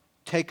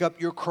 take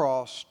up your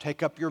cross,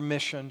 take up your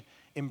mission,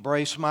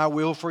 embrace my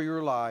will for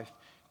your life,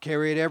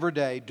 carry it every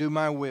day, do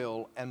my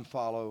will, and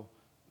follow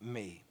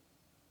me.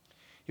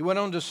 He went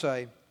on to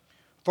say,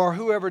 for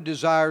whoever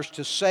desires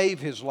to save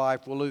his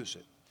life will lose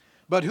it,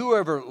 but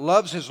whoever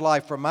loves his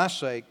life for my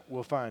sake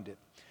will find it.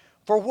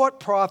 For what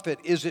profit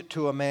is it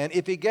to a man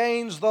if he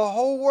gains the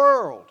whole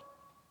world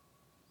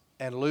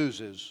and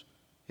loses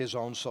his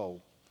own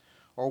soul?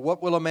 Or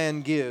what will a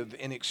man give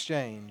in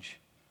exchange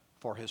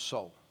for his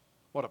soul?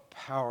 What a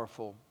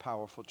powerful,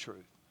 powerful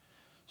truth.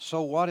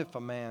 So what if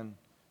a man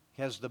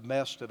has the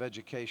best of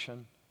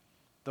education,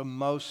 the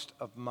most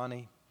of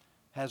money,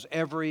 has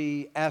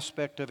every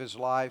aspect of his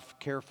life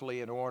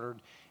carefully and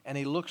ordered, and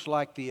he looks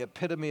like the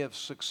epitome of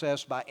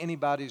success by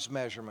anybody's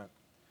measurement,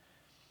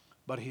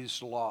 but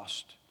he's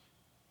lost.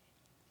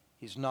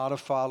 He's not a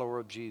follower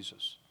of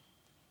Jesus.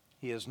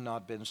 He has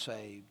not been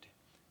saved,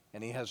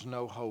 and he has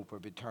no hope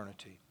of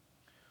eternity.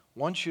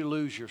 Once you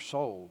lose your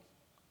soul,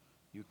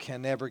 you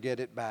can never get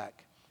it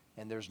back,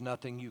 and there's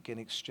nothing you can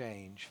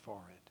exchange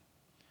for it.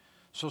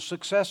 So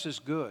success is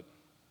good.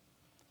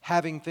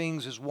 Having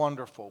things is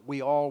wonderful.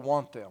 We all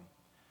want them.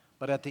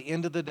 But at the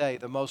end of the day,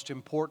 the most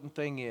important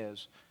thing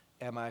is,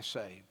 am I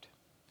saved?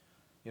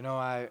 You know,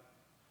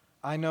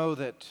 I know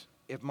that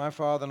if my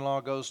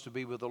father-in-law goes to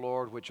be with the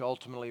Lord, which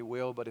ultimately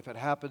will, but if it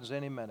happens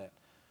any minute,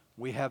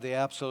 we have the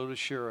absolute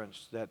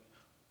assurance that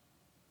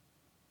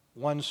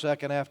 1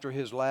 second after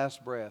his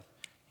last breath,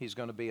 he's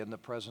going to be in the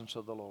presence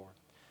of the Lord.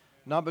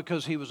 Not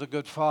because he was a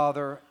good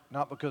father,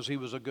 not because he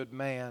was a good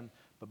man,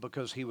 but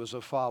because he was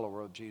a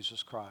follower of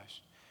Jesus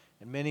Christ.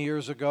 And many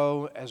years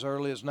ago, as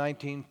early as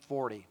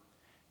 1940,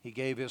 he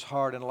gave his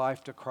heart and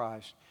life to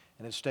Christ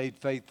and has stayed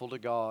faithful to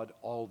God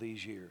all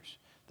these years.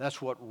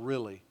 That's what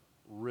really,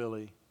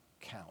 really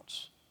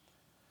counts.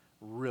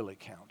 Really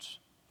counts.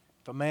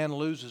 If a man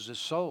loses his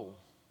soul,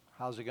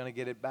 how's he going to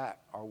get it back?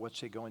 Or what's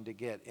he going to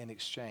get in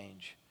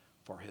exchange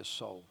for his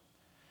soul?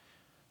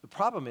 The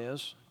problem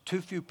is,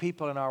 too few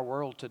people in our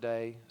world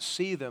today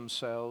see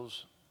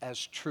themselves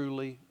as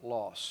truly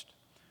lost.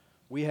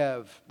 We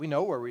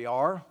know where we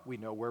are. We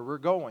know where we're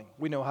going.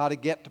 We know how to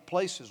get to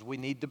places we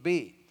need to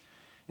be.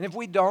 And if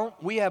we don't,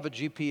 we have a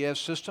GPS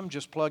system.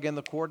 Just plug in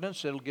the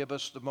coordinates. It'll give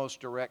us the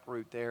most direct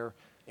route there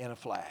in a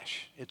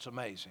flash. It's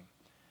amazing.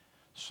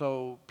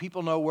 So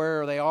people know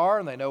where they are,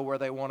 and they know where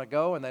they want to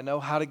go, and they know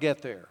how to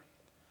get there.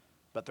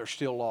 But they're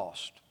still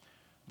lost.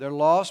 They're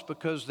lost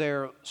because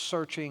they're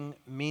searching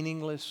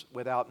meaningless,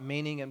 without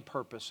meaning and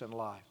purpose in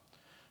life.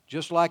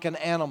 Just like an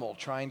animal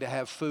trying to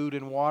have food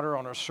and water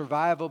on a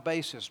survival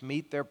basis,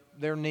 meet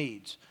their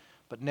needs,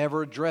 but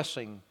never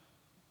addressing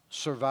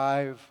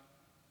survive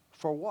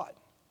for what?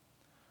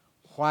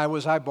 Why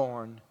was I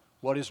born?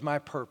 What is my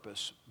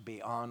purpose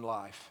beyond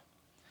life?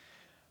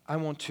 I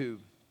want to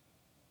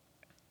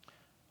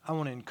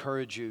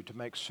encourage you to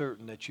make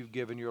certain that you've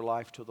given your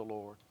life to the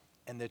Lord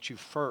and that you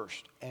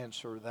first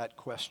answer that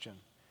question.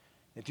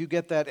 If you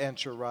get that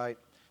answer right,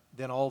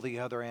 then all the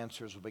other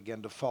answers will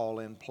begin to fall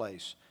in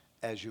place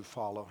as you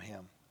follow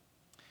Him.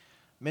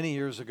 Many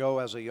years ago,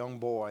 as a young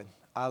boy,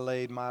 I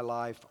laid my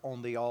life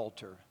on the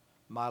altar.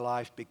 My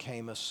life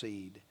became a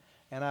seed,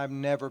 and I've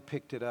never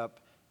picked it up,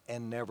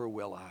 and never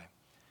will I,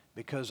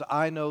 because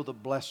I know the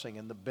blessing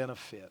and the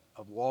benefit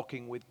of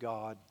walking with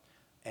God,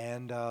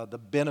 and the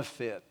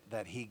benefit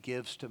that He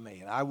gives to me.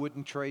 And I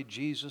wouldn't trade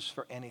Jesus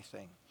for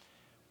anything.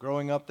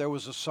 Growing up, there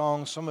was a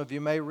song some of you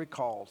may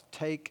recall,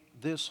 "Take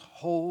this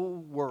whole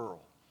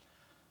world,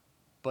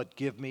 but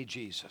give me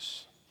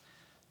Jesus."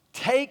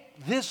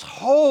 Take this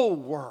whole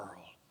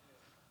world,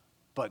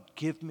 but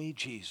give me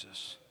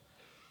Jesus.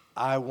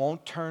 I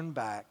won't turn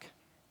back.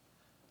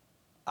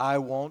 I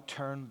won't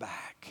turn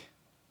back.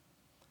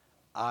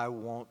 I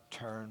won't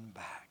turn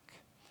back.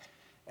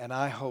 And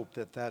I hope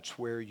that that's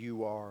where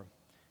you are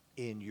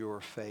in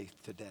your faith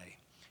today.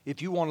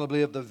 If you want to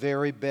live the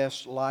very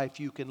best life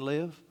you can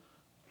live,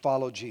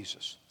 follow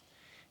Jesus.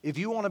 If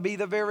you want to be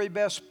the very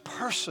best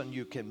person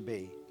you can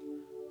be,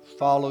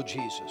 follow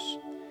Jesus.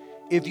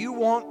 If you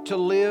want to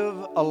live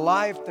a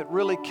life that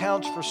really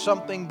counts for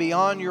something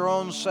beyond your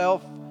own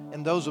self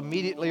and those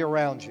immediately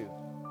around you,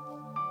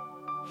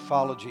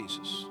 follow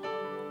Jesus.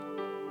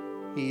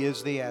 He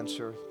is the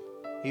answer.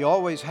 He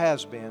always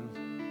has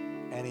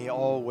been, and He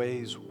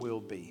always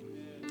will be.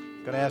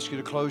 I'm going to ask you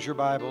to close your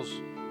Bibles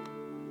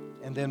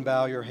and then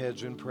bow your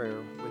heads in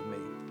prayer with me.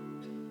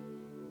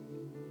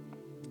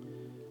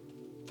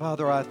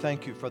 Father, I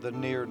thank You for the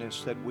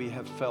nearness that we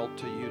have felt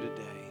to You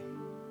today,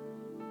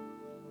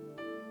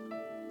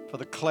 for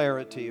the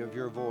clarity of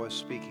Your voice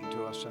speaking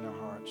to us in our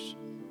hearts.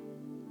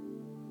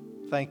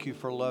 Thank You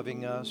for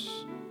loving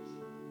us,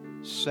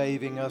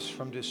 saving us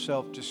from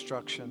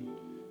self-destruction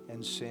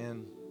and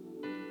sin,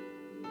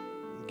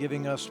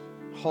 giving us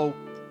hope,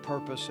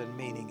 purpose, and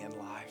meaning in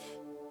life.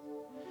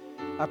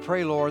 I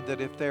pray, Lord, that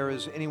if there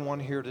is anyone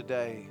here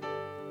today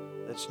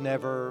that's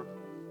never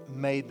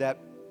made that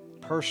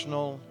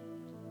personal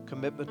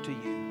commitment to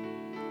You,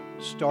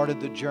 started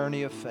the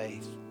journey of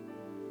faith,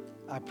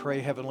 I pray,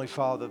 Heavenly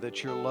Father,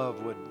 that Your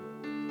love would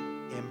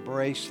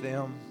embrace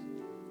them,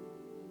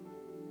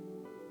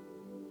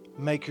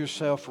 make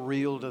Yourself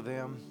real to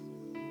them,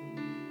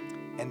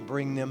 and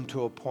bring them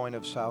to a point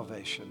of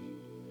salvation.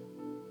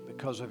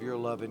 Because of Your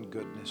love and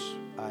goodness,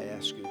 I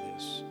ask You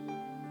this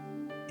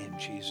in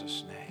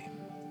Jesus' name.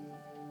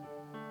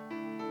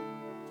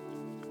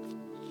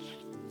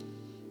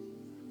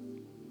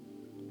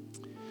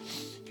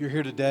 If you're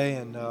here today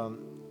and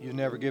you've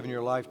never given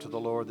your life to the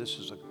Lord, this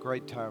is a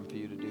great time for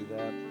you to do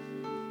that.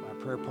 My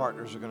prayer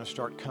partners are going to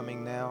start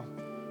coming now.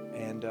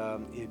 And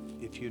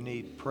if you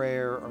need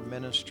prayer or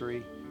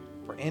ministry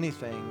for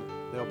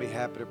anything, they'll be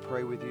happy to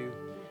pray with you.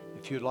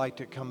 If you'd like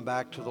to come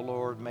back to the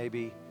Lord,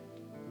 maybe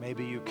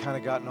you've kind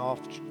of gotten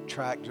off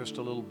track just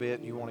a little bit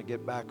and you want to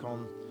get back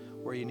on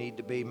where you need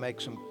to be,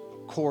 make some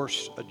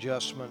course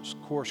adjustments,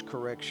 course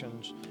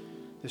corrections.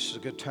 This is a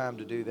good time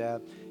to do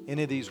that.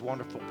 Any of these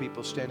wonderful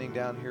people standing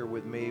down here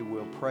with me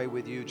will pray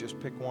with you. Just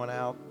pick one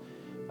out,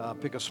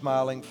 pick a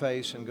smiling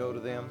face and go to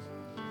them,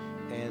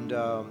 and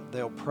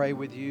they'll pray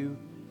with you.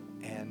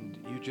 And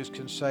you just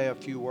can say a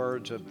few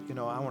words of,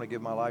 I want to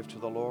give my life to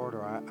the Lord,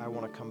 or I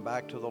want to come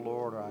back to the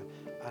Lord, or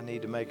I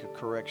need to make a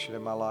correction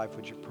in my life.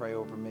 Would you pray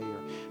over me?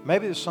 Or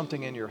maybe there's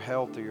something in your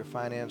health or your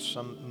finance,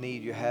 some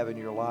need you have in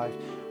your life.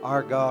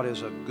 Our God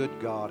is a good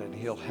God, and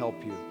He'll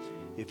help you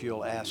if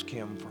you'll ask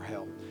Him for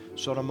help.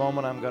 So in a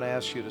moment, I'm going to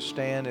ask you to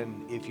stand,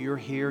 and if you're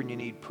here and you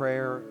need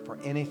prayer for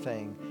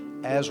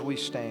anything, as we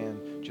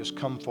stand, just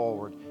come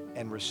forward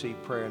and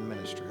receive prayer and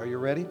ministry. Are you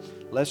ready?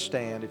 Let's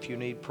stand. If you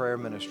need prayer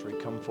ministry,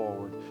 come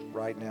forward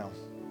right now.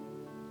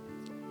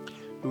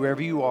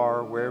 Whoever you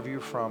are, wherever you're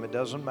from, it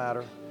doesn't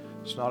matter.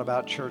 It's not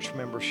about church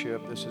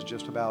membership. This is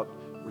just about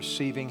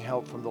receiving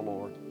help from the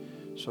Lord.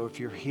 So if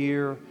you're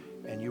here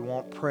and you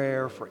want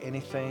prayer for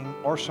anything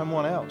or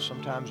someone else,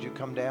 sometimes you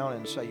come down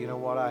and say, you know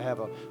what, I have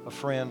a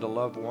friend, a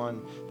loved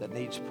one that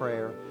needs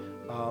prayer.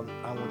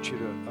 I want you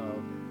to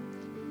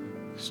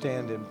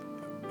stand and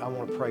I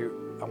want to pray.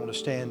 I want to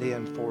stand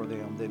in for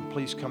them. Then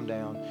please come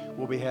down.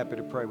 We'll be happy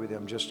to pray with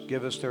them. Just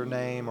give us their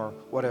name or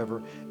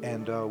whatever,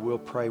 and we'll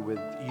pray with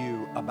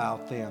you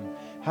about them.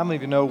 How many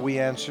of you know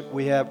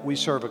we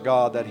serve a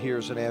God that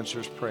hears and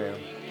answers prayer?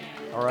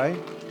 All right?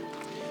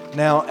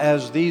 Now,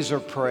 as these are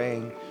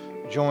praying,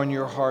 join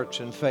your hearts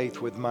in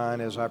faith with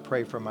mine as I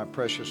pray for my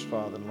precious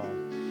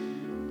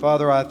father-in-law.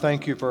 Father, I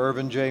thank You for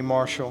Irvin J.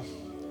 Marshall,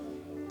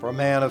 for a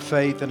man of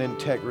faith and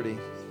integrity,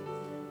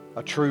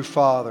 a true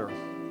father,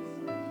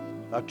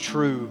 a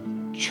true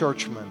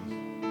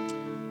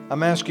churchman.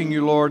 I'm asking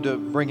You, Lord, to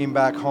bring him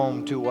back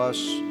home to us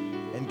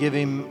and give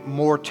him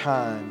more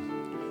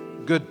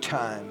time, good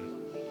time,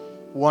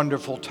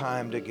 wonderful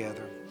time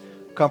together.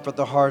 Comfort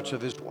the hearts of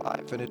his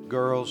wife and his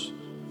girls.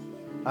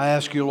 I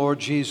ask You, Lord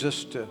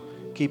Jesus, to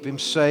keep him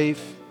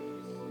safe,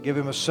 give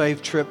him a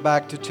safe trip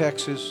back to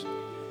Texas,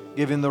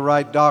 give him the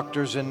right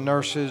doctors and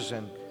nurses,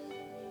 and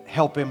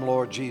help him,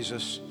 Lord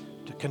Jesus,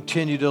 to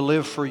continue to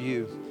live for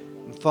You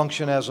and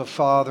function as a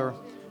father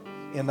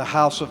in the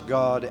house of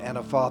God and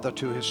a father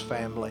to his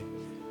family.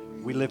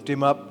 We lift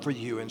him up for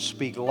you and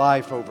speak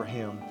life over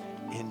him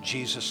in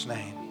Jesus'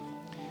 name.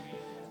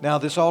 Now,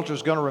 this altar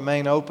is going to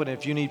remain open.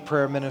 If you need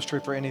prayer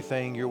ministry for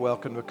anything, you're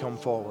welcome to come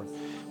forward.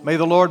 May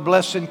the Lord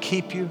bless and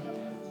keep you.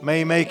 May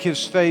he make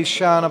his face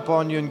shine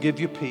upon you and give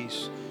you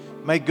peace.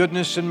 May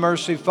goodness and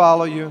mercy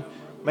follow you.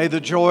 May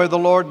the joy of the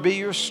Lord be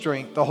your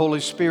strength. The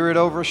Holy Spirit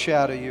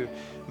overshadow you.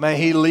 May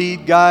he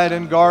lead, guide,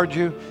 and guard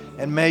you.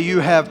 And may you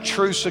have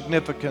true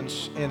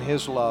significance in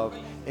his love.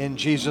 In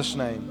Jesus'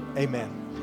 name, amen.